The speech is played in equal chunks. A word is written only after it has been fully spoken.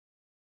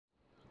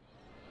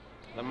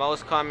The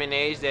most common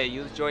age that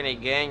youth join a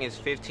gang is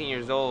 15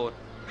 years old.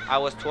 I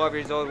was 12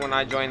 years old when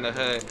I joined the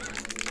hood.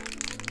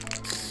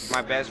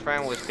 My best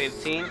friend was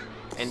 15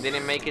 and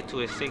didn't make it to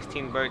his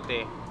 16th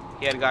birthday.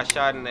 He had got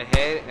shot in the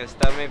head and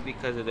stomach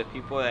because of the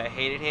people that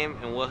hated him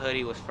and what hood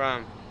he was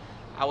from.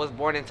 I was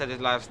born into this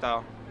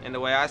lifestyle, and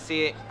the way I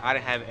see it, I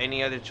didn't have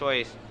any other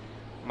choice.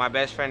 My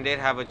best friend did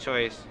have a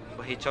choice,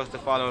 but he chose to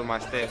follow in my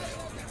steps.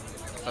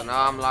 So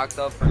now I'm locked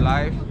up for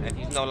life, and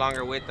he's no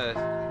longer with us.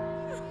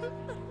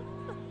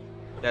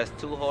 That's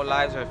 2 whole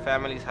lives our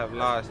families have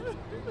lost,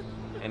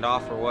 and all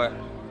for what?